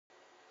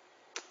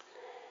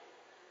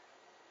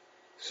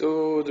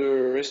So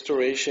the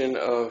restoration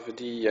of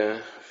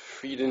the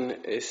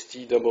Friden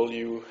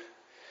STW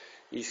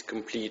is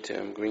complete.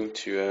 I'm going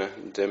to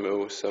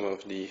demo some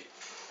of the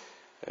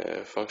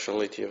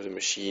functionality of the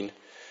machine.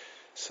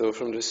 So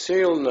from the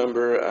serial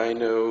number, I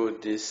know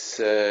this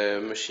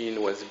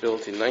machine was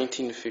built in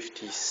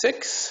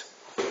 1956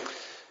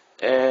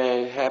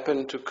 and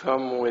happened to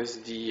come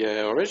with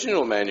the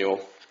original manual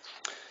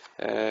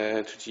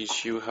to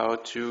teach you how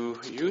to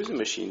use the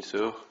machine.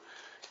 So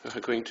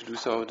we're going to do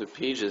some of the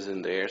pages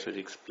in there, so it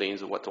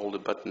explains what all the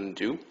buttons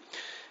do.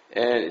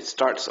 And it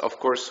starts, of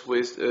course,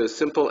 with a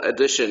simple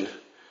addition.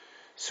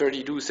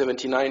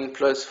 3279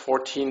 plus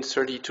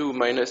 1432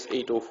 minus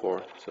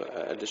 804. So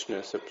addition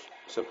and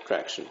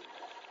subtraction.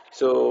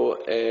 So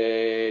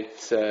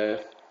it's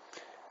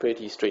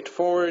pretty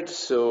straightforward.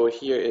 So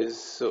here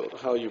is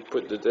how you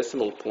put the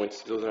decimal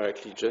points. Those are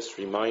actually just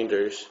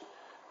reminders,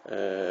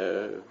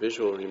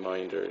 visual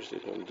reminders. They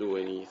don't do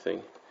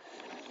anything.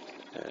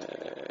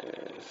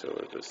 So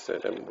we'll just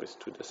set them with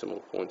 2 decimal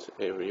points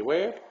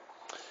everywhere.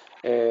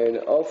 And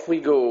off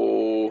we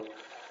go.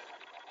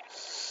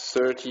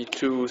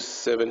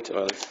 3270.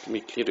 Well, let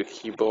me clear the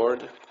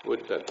keyboard.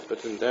 Put that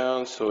button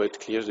down so it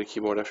clears the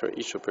keyboard after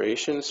each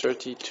operation.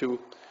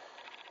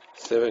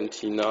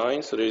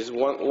 3279. So there is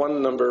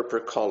one number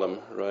per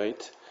column,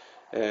 right?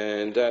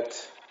 And that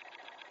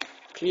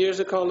clears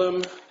a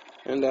column,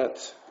 and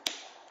that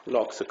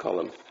locks a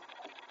column.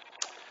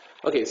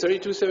 Okay,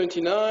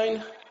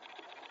 3279.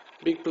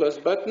 Big plus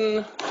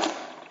button,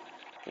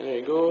 and there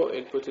you go,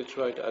 it puts it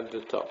right at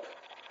the top.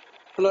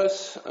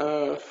 Plus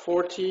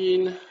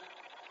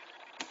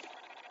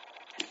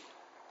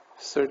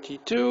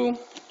 1432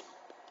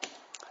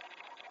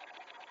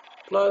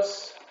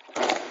 plus,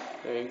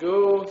 there you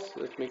go, so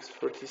that makes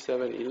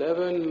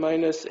 4711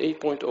 minus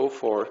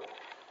 8.04.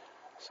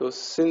 So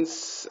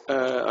since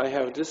I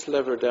have this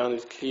lever down,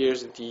 it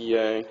clears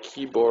the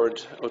keyboard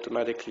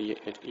automatically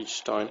at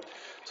each time.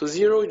 So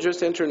 0,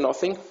 just enter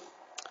nothing.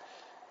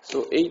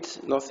 So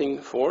 8,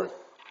 nothing, 4,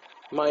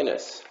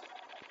 minus,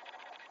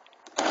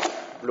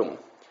 boom.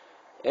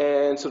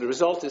 And so the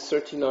result is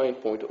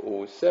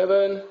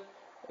 39.07,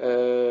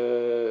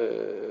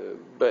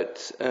 but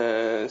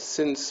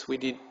since we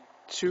did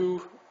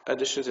 2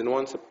 additions and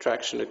 1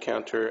 subtraction, the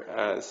counter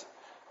has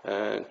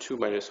 2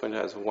 minus 1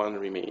 has 1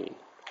 remaining.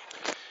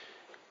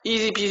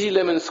 Easy peasy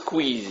lemon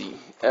squeezy.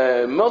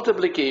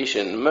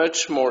 Multiplication,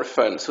 much more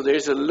fun. So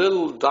there's a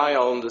little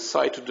dial on the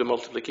side of the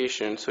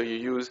multiplication, so you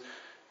use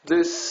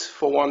this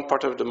for one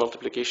part of the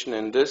multiplication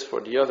and this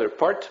for the other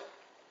part.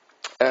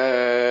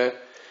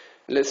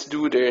 Let's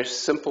do the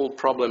simple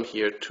problem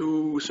here.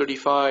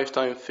 235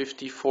 times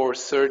 54,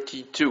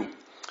 32.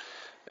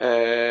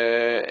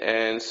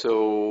 And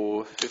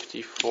so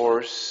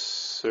 54,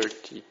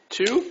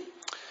 32.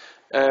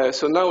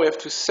 So now we have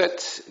to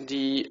set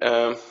the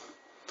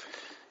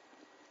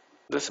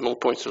decimal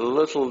points a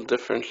little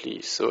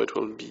differently. So it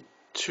will be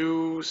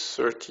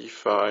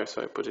 235.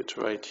 So I put it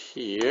right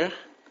here.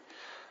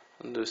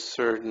 The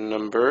third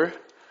number,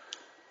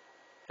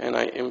 and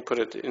I input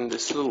it in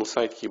this little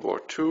side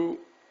keyboard.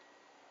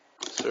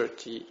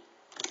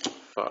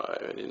 235.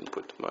 I didn't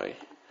put my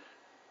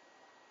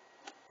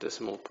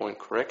decimal point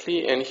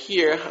correctly, and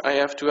here I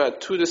have to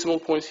add 2 decimal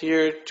points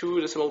here,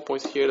 2 decimal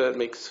points here. That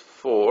makes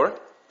 4,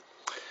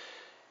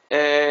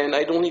 and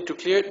I don't need to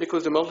clear it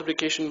because the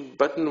multiplication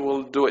button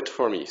will do it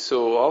for me.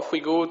 So off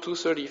we go.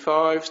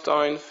 235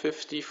 times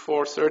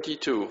 54,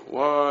 32.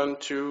 1,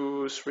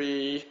 2,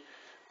 3.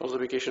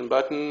 Multiplication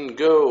button,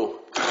 go.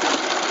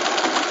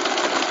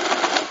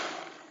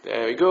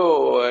 There we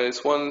go.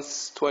 It's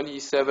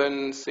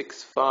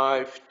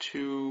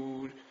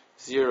 127,650.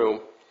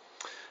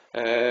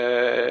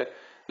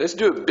 Let's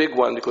do a big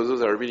one because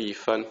those are really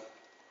fun.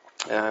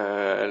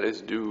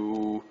 Let's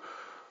do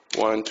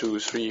 1, 2,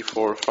 3,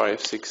 4,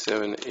 5, 6,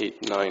 7,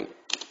 8, 9,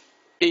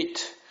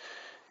 8.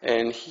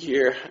 And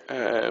here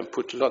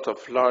put a lot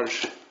of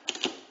large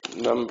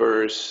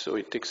numbers, so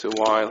it takes a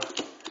while.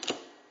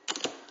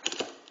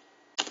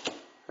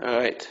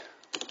 Alright,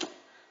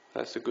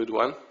 that's a good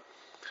one.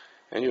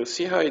 And you'll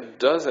see how it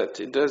does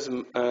it. It does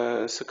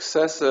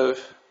successive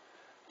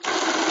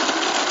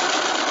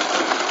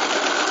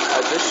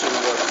addition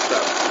of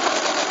stuff.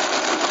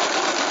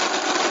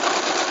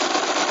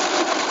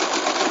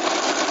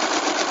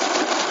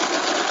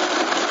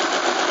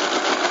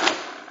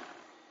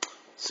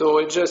 So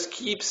it just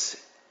keeps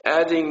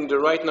adding the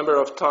right number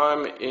of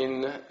time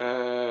in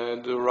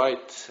the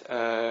right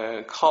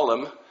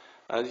column,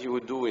 as you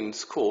would do in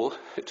school,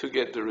 to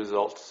get the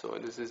result. So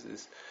this is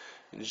this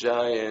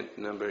giant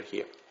number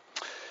here.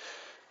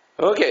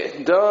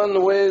 Okay,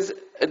 done with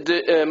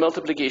the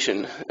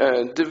multiplication.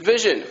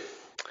 Division.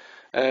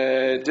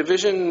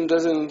 Division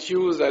doesn't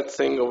use that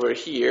thing over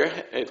here.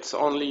 It's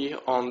only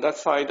on that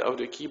side of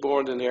the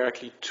keyboard, and there are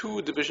actually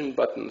 2 division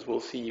buttons.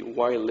 We'll see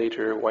why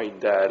later why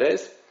that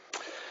is.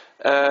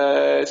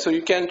 So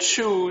you can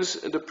choose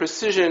the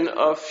precision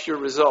of your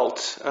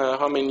result,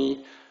 how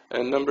many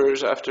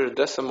numbers after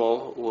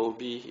decimal will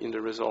be in the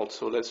result.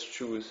 So let's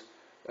choose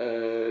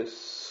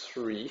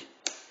 3.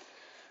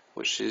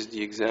 which is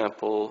the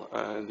example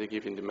they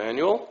give in the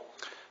manual.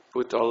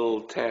 Put our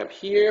little tab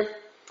here,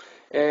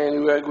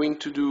 and we are going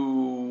to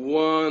do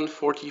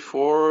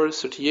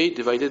 144.38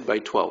 divided by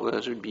 12.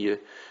 That should be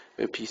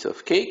a piece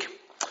of cake.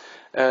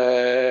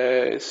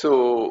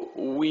 So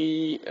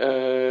we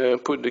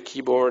put the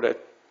keyboard at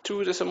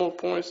 2 decimal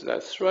points,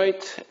 that's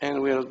right,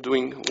 and we are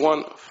doing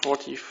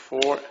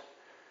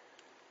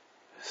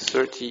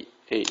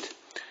 144.38.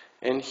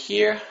 And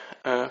here,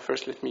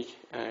 first let me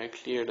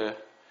clear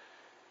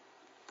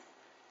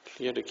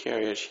the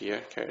carriage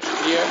here. Carriage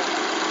clear.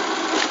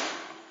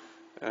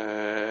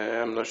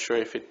 I'm not sure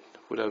if it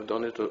would have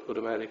done it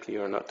automatically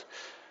or not.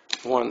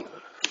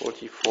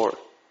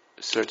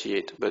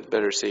 144.38, but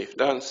better safe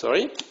than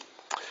sorry.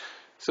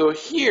 So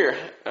here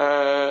we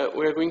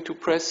are going to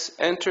press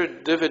Enter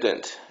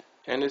Dividend,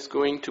 and it's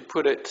going to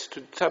put it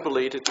to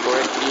tabulate it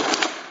correctly.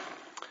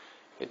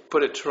 It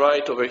put it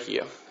right over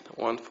here,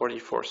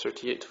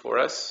 144.38 for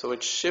us. So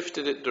it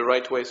shifted it the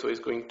right way, so it's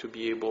going to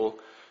be able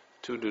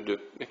to do the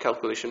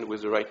calculation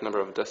with the right number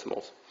of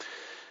decimals.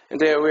 And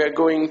there we are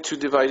going to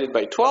divide it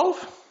by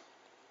 12,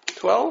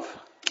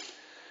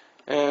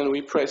 and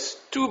we press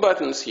 2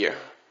 buttons here,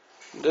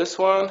 this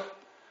one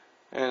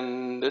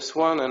and this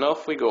one, and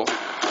off we go.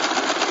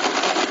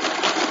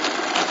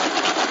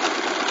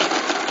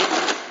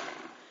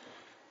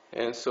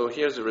 And so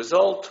here's the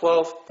result,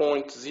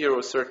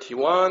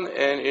 12.031,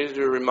 and here's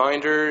the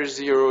reminder,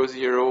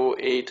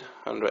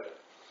 00800.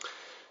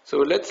 So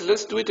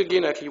let's do it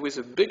again actually with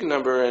a big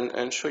number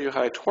and show you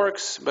how it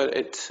works, but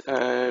it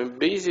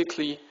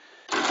basically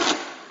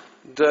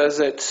does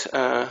it,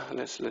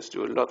 let's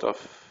do a lot of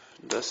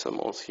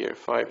decimals here,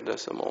 5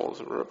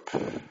 decimals,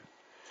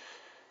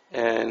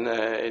 and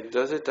it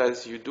does it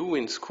as you do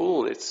in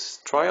school.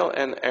 It's trial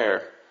and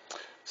error.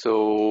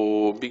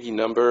 So biggie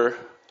number,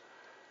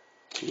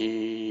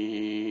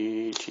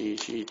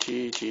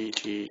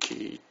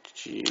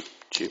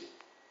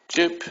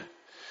 chip,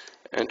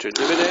 enter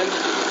dividend.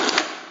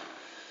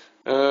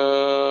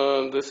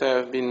 This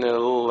have been a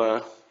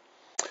little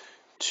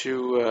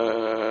too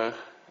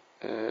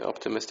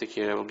optimistic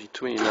here. There will be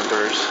too many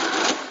numbers.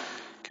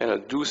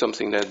 Cannot do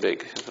something that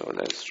big. So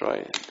let's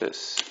try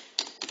this.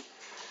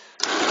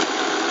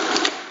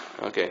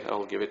 Okay,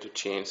 I'll give it a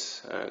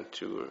chance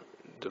to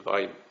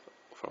divide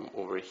from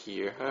over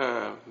here.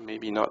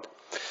 Maybe not.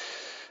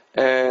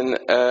 And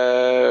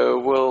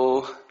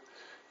we'll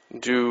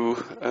do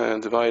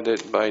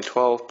divided by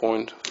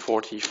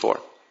 12.44.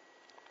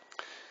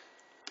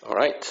 All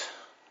right,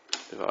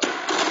 divide.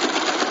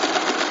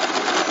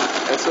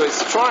 And so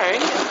it's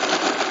trying.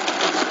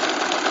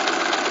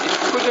 It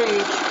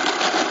couldn't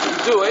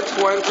do it,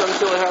 went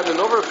until it had an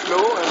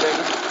overflow, and then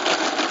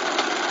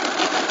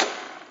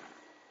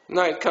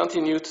now it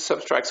continued to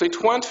subtract. So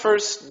it went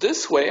first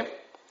this way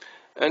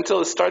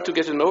until it started to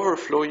get an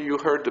overflow. You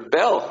heard the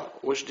bell,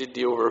 which did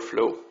the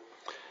overflow.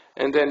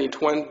 And then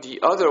it went the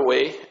other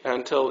way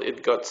until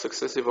it got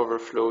successive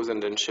overflows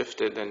and then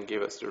shifted and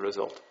gave us the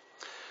result.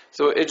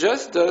 So it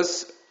just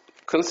does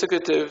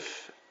consecutive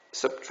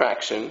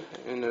subtraction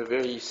in a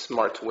very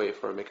smart way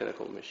for a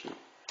mechanical machine.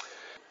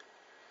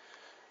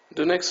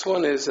 The next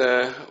one is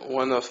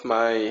one of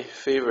my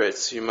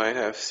favorites. You might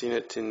have seen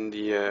it in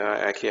the,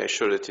 actually I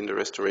showed it in the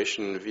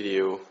restoration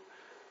video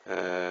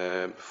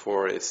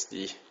before. It's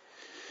the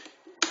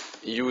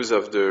use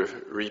of the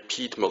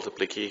repeat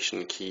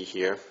multiplication key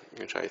here,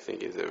 which I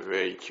think is a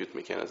very cute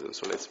mechanism.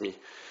 So let me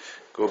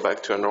go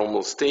back to a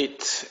normal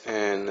state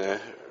and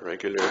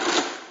regular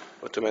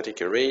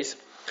automatic arrays.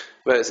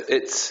 But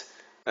it's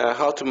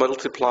how to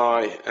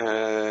multiply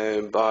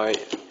by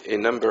a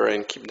number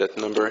and keep that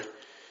number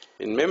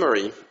in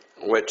memory,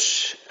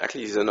 which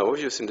actually is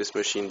obvious in this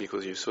machine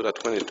because you saw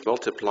that when it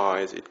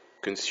multiplies, it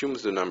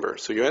consumes the number.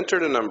 So you enter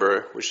the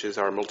number, which is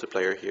our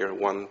multiplier here,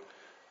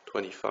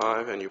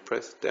 125, and you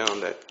press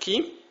down that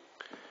key,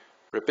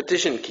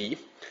 repetition key,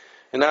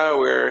 and now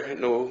we're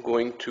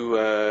going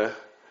to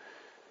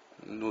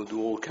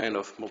do all kind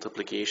of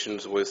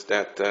multiplications with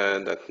that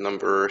that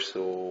number.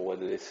 So what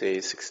did they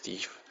say?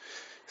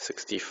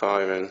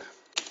 65 and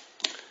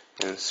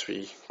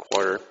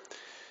 3/4.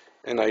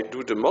 And I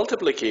do the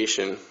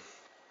multiplication,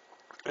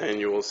 and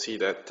you will see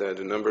that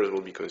the numbers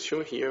will be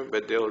consumed here,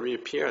 but they'll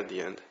reappear at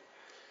the end.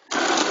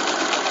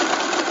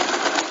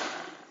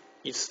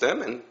 Eats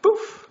them, and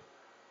poof,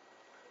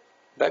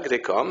 back they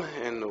come,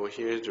 and over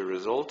here is the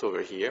result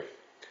over here.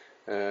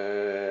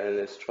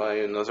 Let's try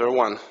another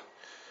one.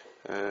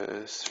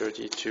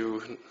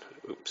 32,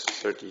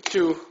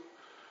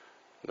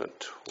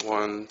 not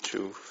 1,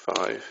 2,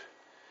 5.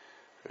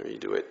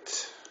 Redo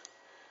it.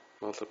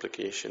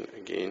 Multiplication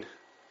again.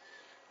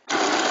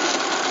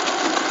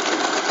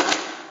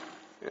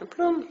 And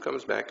plum,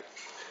 comes back.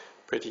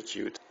 Pretty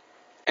cute.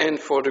 And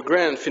for the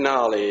grand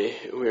finale,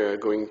 we are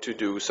going to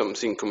do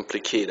something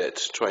complicated.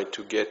 Try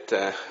to get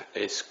a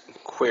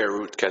square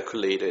root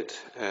calculated,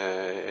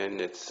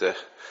 and it's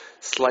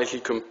slightly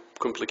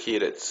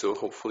complicated, so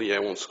hopefully I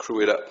won't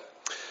screw it up.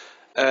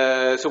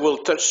 So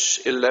we'll touch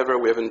a lever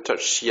we haven't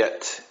touched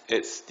yet.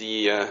 It's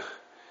the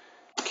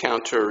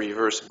counter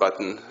reverse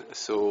button.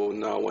 So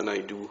now when I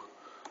do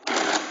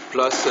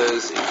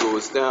pluses, it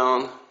goes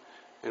down,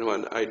 and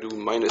when I do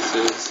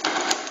minuses,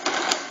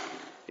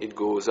 it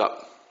goes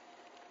up.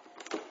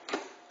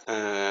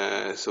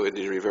 So it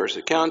is reverse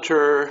the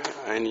counter.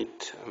 I'm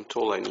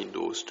told I need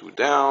those two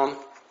down.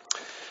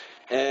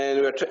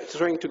 And we're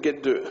trying to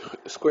get the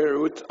square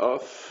root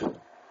of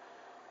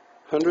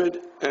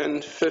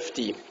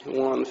 150.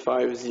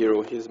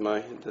 150. Here's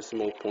my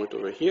decimal point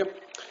over here.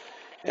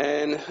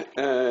 And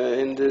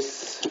in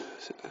this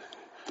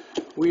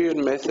weird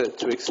method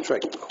to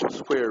extract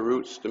square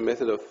roots, the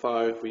method of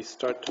 5, we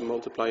start to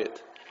multiply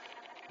it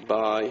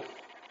by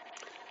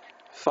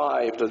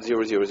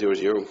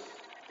 5.0000.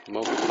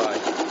 Multiply.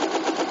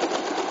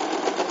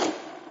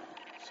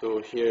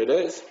 So here it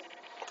is.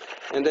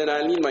 And then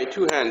I need my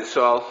two hands,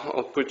 so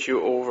I'll put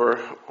you over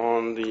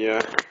on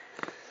the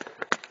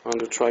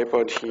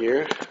tripod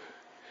here.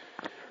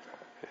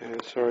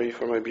 And sorry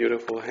for my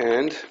beautiful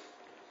hand.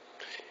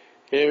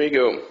 Here we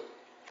go.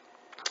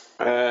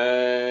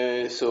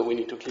 So we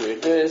need to clear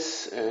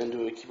this and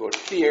do a keyboard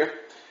clear.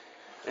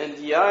 And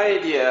the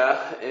idea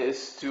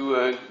is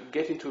to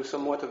get into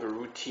somewhat of a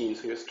routine.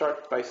 So you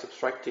start by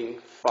subtracting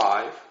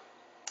 5.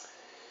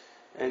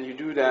 And you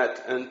do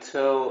that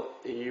until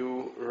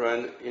you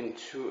run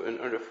into an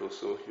underflow.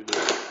 So you do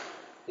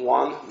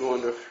 1, no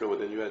underflow.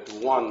 Then you add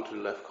 1 to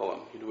the left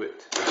column. You do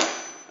it.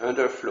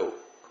 Underflow.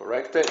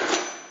 Correct it.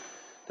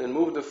 Then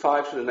move the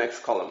 5 to the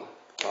next column.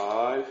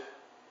 5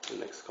 to the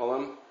next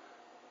column.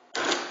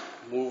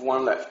 Move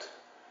 1 left.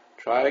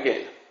 Try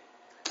again.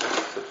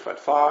 Subtract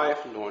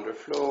 5, no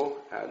underflow,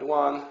 add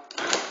 1,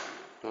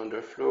 no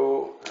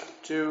underflow, add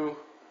 2,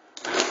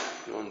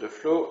 no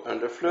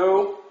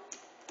underflow,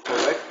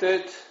 correct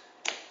it,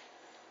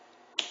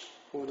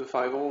 move the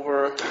 5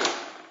 over,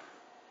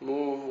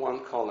 move 1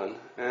 column,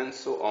 and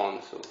so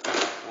on. So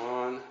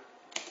 1,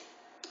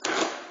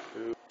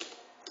 2,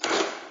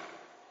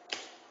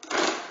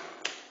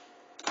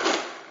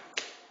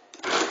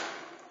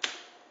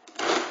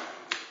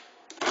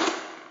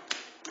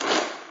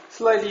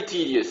 slightly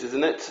tedious,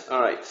 isn't it?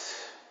 Alright.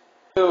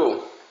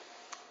 So,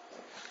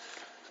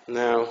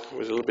 now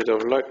with a little bit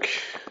of luck,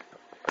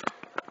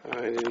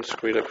 I didn't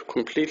screw it up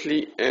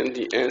completely, and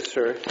the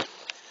answer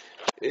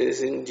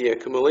is in the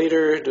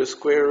accumulator. The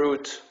square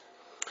root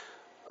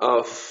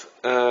of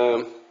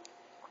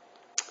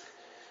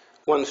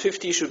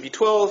 150 should be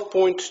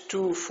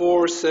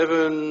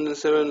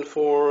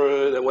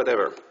 12.24774,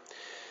 whatever.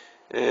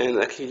 And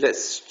actually,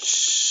 let's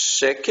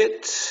check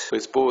it. So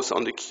it's both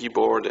on the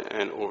keyboard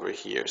and over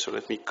here. So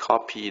let me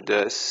copy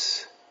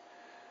this.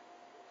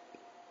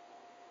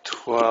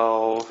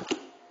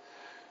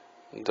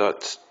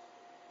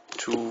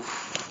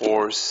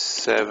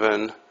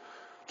 12.2474870.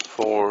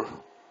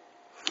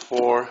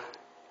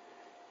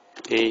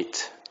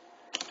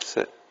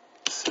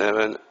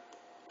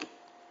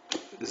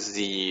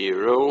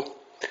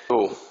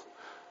 So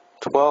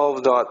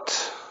 12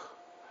 dot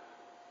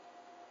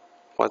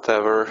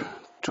whatever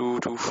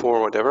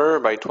 224 whatever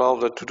by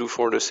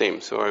 12.224 the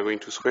same. So I'm going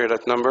to square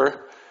that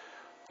number.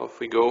 Off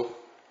we go.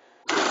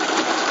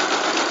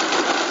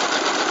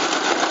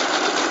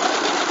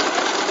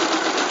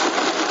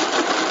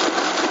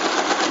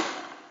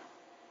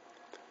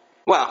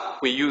 Well,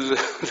 we use the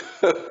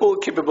full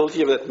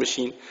capability of that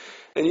machine.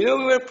 And you know,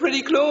 we were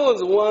pretty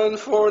close.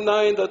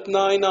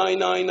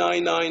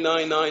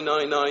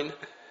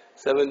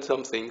 149.999999999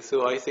 something.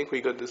 So I think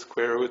we got the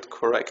square root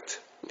correct.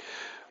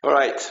 All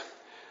right.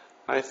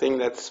 I think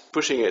that's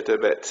pushing it a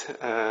bit.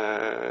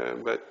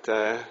 But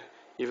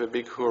give a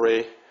big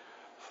hooray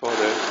for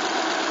the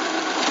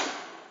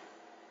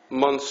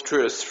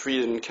monstrous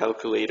Friden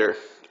calculator,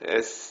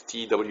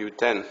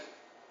 STW10.